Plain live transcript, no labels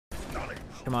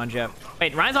Come on, Jeff.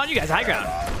 Wait, Ryan's on you guys. High ground.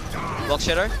 Block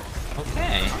shitter.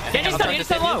 Okay. Get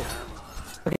stun low.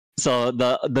 So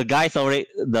the guys already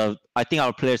I think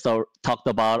our players talked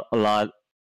about a lot,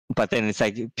 but then it's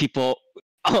like people,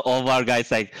 all of our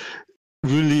guys like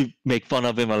really make fun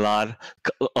of him a lot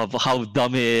of how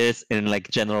dumb he is in like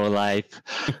general life.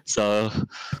 So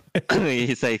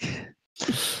he's like,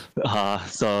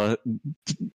 so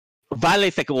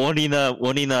Violet's like one in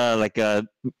a like a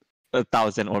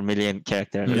 1,000 or million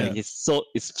character. Yeah. Like it's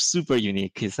super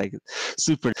unique. He's like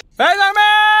super. 회장님!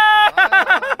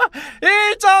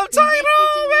 1점 차이로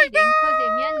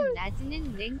랭커되면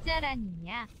나즈는 랭짤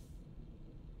아니냐?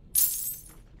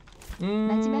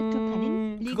 마지막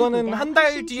돌파는 그거는 한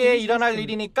달 뒤에 일어날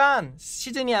일이니까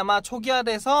시즌이 아마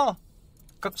초기화돼서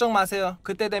걱정 마세요.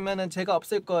 그때 되면은 제가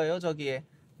없을 거예요. 저기에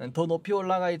더 높이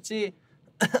올라가 있지.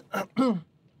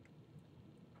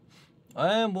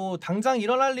 뭐 당장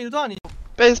일어날 일도 아니죠.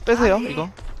 빼세요 이거.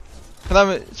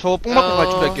 그다음에 저 뽕 맞고 갈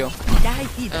준비할게요.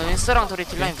 윈스랑 둘이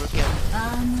딜라인 볼게요.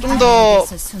 좀 더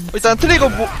일단 트리거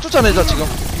쫓아내자 지금.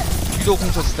 위도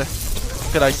공 쳤을 때.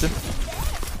 오케이 나이스.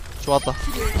 좋았다.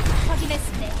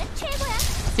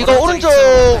 이거 오른쪽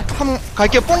한번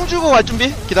갈게요. 뽕 주고 갈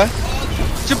준비. 기다려.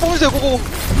 지금 뽕 주세요. 고고.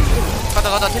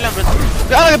 가자 딜라인 볼게.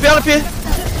 하나 피. 하나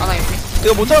개피.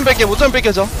 이거 못 참으면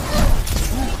뺄게 저.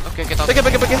 오케이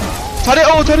뺄게. 자리야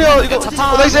이거.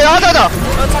 나이스. 하자.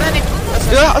 차례님.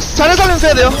 이거 자리 살면서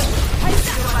해야 돼요.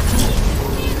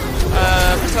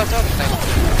 패스가 쪄야겠다 이거.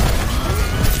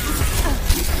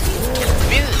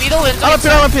 위도 왼쪽.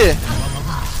 하나 피.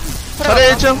 자리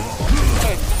 1층.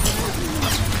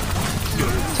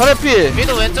 자리 피.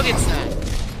 위도 왼쪽에 있어.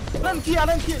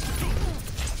 아란키.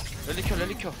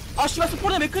 렐리켜. 아 씨발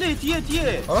스포네 맥크리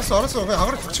뒤에. 알았어. 그냥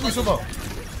아가리 닥치고 있어봐.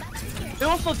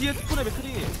 배웠어 뒤에 스포네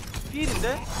맥크리.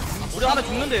 피일인데? 우리 하나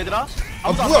죽는데 얘들아?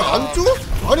 아 뭐야 안 줘?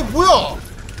 아니 뭐야?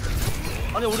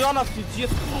 아니 우리 하나 뒤에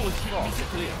스포고 있어.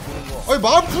 맥크리 보는 거. 아니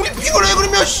말 브리핑을 해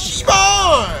그러면 씨발.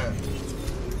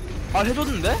 아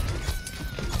해줬는데?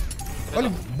 아니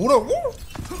뭐라고?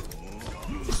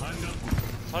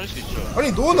 살릴 수 있죠.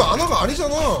 아니 너는 아나가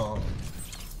아니잖아.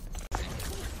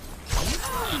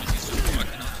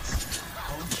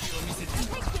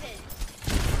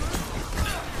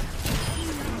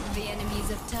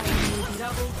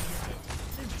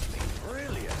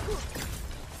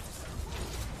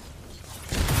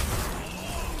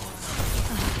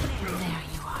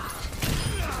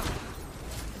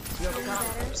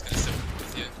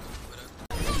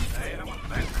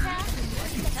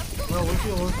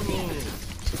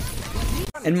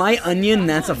 And my onion,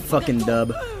 that's a fucking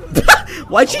dub.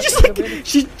 Why'd she just like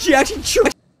she actually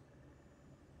tried?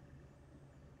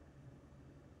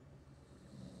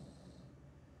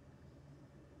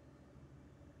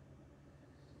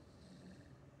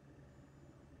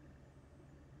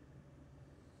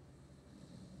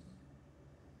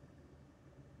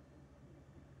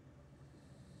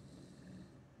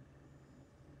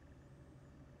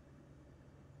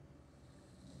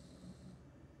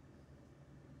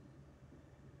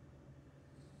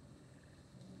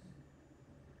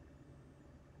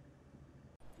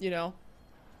 You know,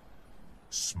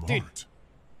 Smart. dude.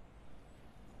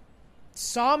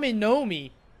 Sami Nomi.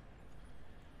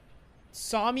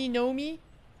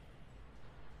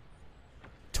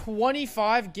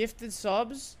 25 gifted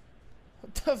subs?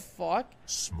 What the fuck?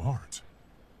 Smart.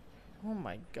 Oh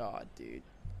my god, dude.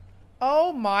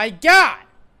 Oh my god!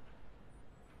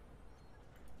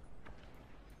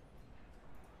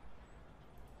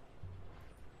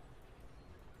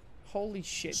 Holy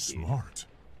shit, dude. Smart.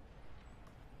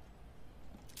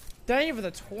 Thank you for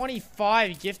the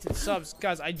 25 gifted subs.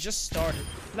 Guys, I just started.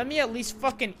 Let me at least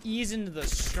fucking ease into the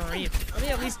stream. Let me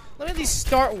at least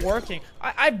start working.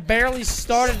 I barely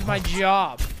started my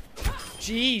job.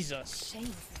 Jesus.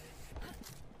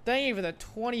 Thank you for the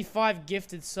 25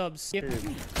 gifted subs.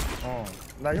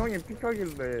 나 형이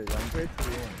픽하길래 양보했지.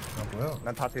 아 뭐야?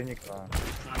 난 다 되니까.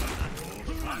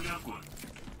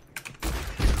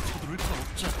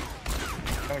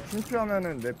 그냥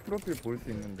친추하면은 내 프로필 볼 수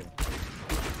있는데.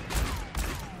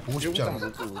 보고 싶지 않아.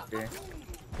 못 보고 올게.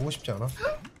 보고 싶지 않아?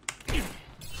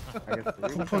 알겠어.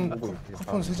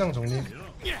 쿠폰 3장 정리.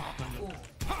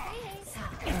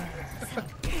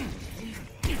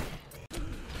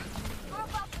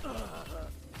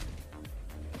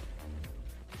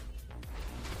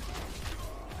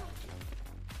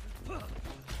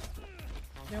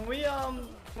 Can we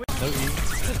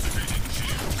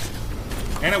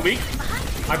And a weak.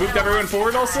 I moved everyone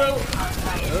forward also.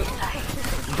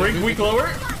 Bring weak lower.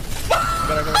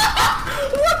 What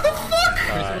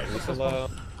the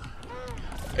fuck?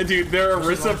 Dude, their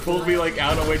Orisa pulled me like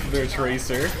out away from their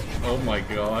Tracer. Oh my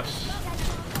gosh.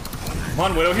 Come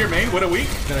on, Widow here, main. Widow weak.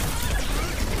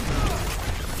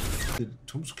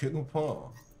 점수 개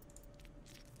높아.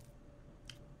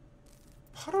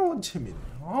 파라원 채민.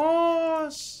 아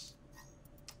씨.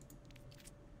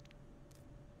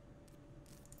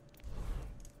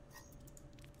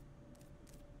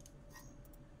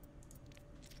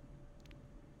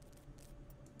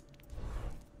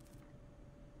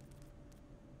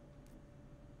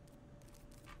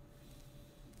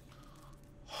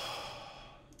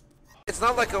 It's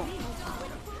not like a.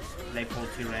 They pull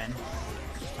two in.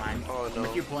 Fine. Oh no.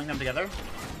 If you're pulling them together.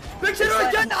 Big hitter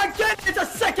again! It's a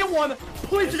second one!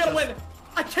 Please, you gotta win!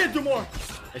 I can't do more!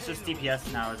 It's just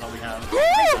DPS now is all we have.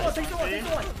 Take the one.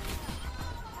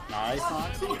 Nice.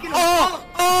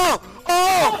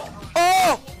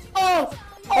 Oh!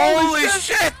 Holy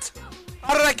shit!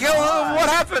 How did I kill him? What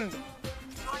happened?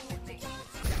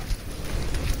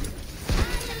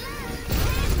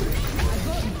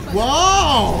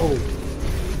 와우!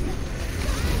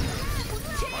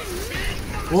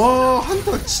 와,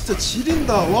 한타 진짜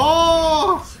지린다.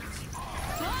 와!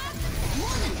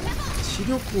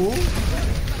 지렸고.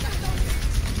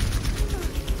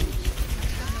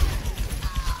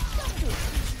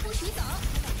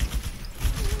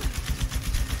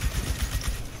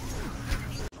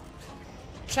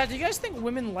 Chad, do you guys think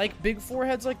women like big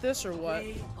foreheads like this or what?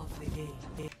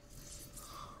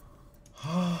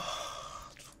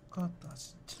 X같다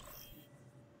진짜.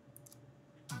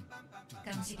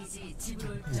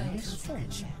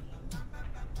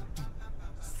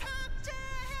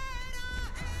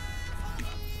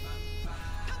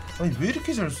 아니 왜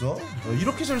이렇게 잘 써? 나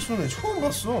이렇게 잘 쏘는 애 처음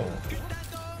봤어.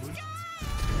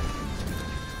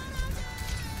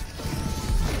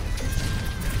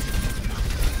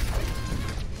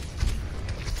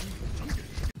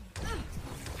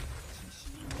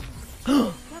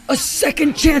 A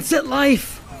second chance at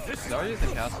life! I'll use the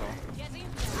castle.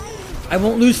 I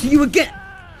won't lose to you again!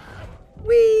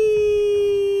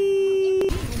 Whee!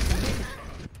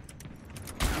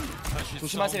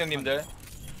 조심하세요 형님들.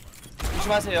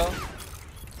 조심하세요.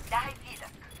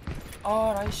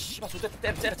 아 라이 씨발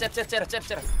좋대. 째라.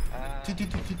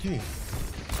 티티티티티.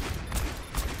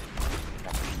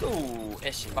 또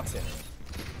애쉬 빡세.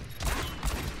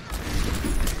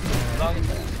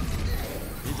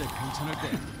 이제 괜찮을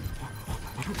때.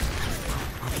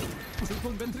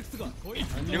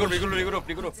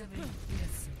 리그룹.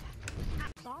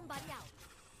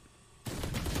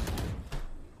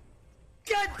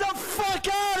 Get the fuck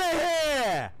out of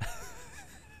here!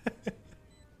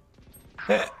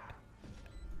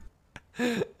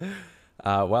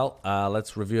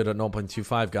 Let's review it at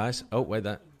 0.25, guys. Oh, wait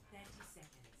there.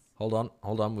 Hold on.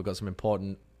 We've got some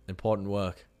important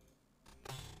work.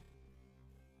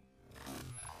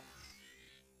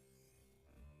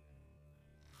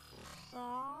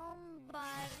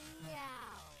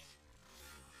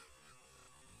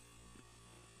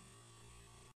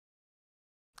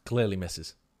 Clearly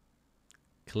misses.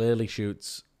 Clearly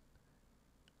shoots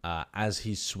as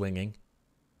he's swinging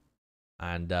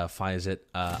and fires it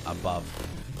above.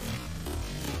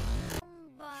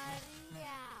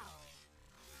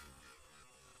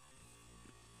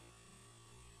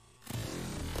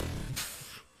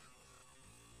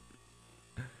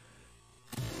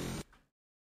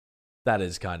 That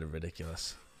is kind of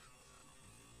ridiculous.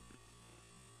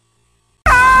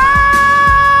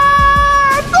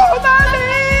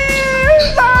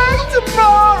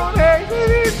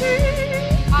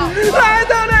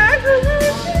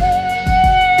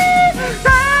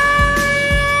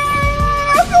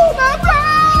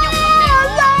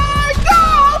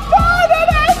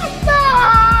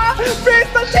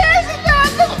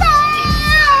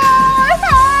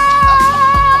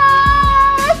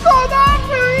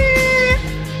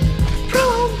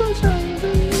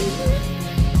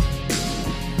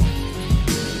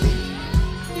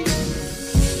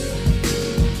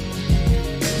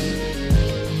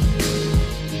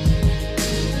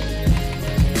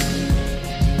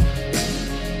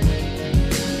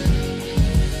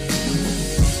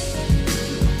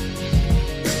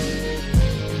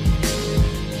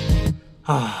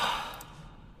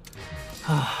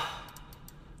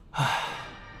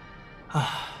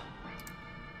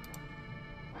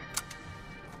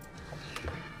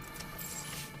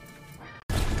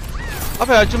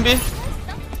 앞에 알 준비.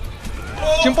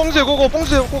 지금 뽕수에 고고.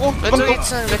 왼쪽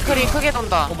 2층 맥클이 크게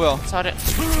돈다. 뭐야? 잘해.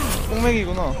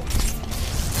 뽕맥이구나.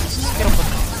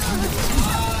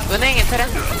 은행에 트렌.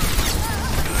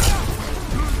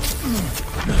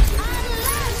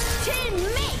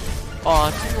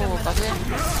 친구까지.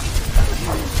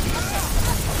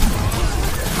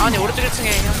 아니 오른쪽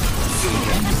 1층에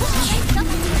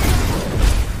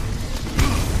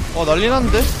난리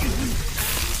났는데?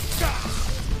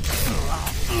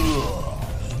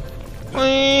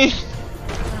 아니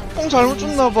뽕 잘못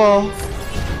줬나봐.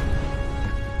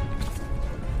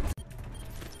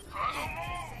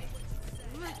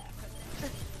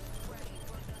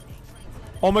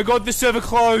 Oh my god, the server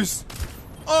closed.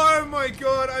 Oh my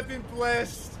god, I've been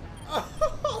blessed.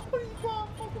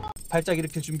 발작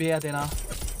일으킬 준비해야 되나?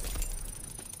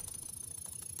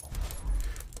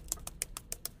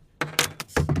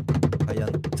 과연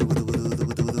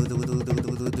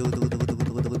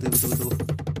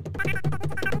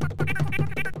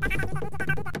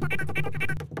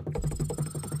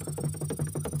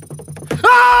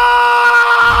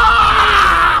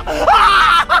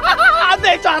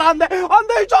안될 줄 알았네.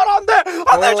 안될 줄 알았네.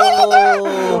 안될 줄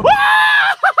알았네.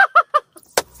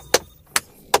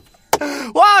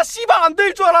 와 씨발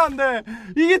안될 줄 알았는데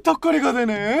이게 턱걸이가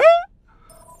되네.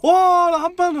 와 나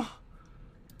한판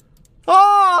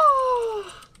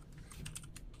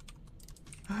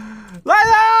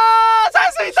라이더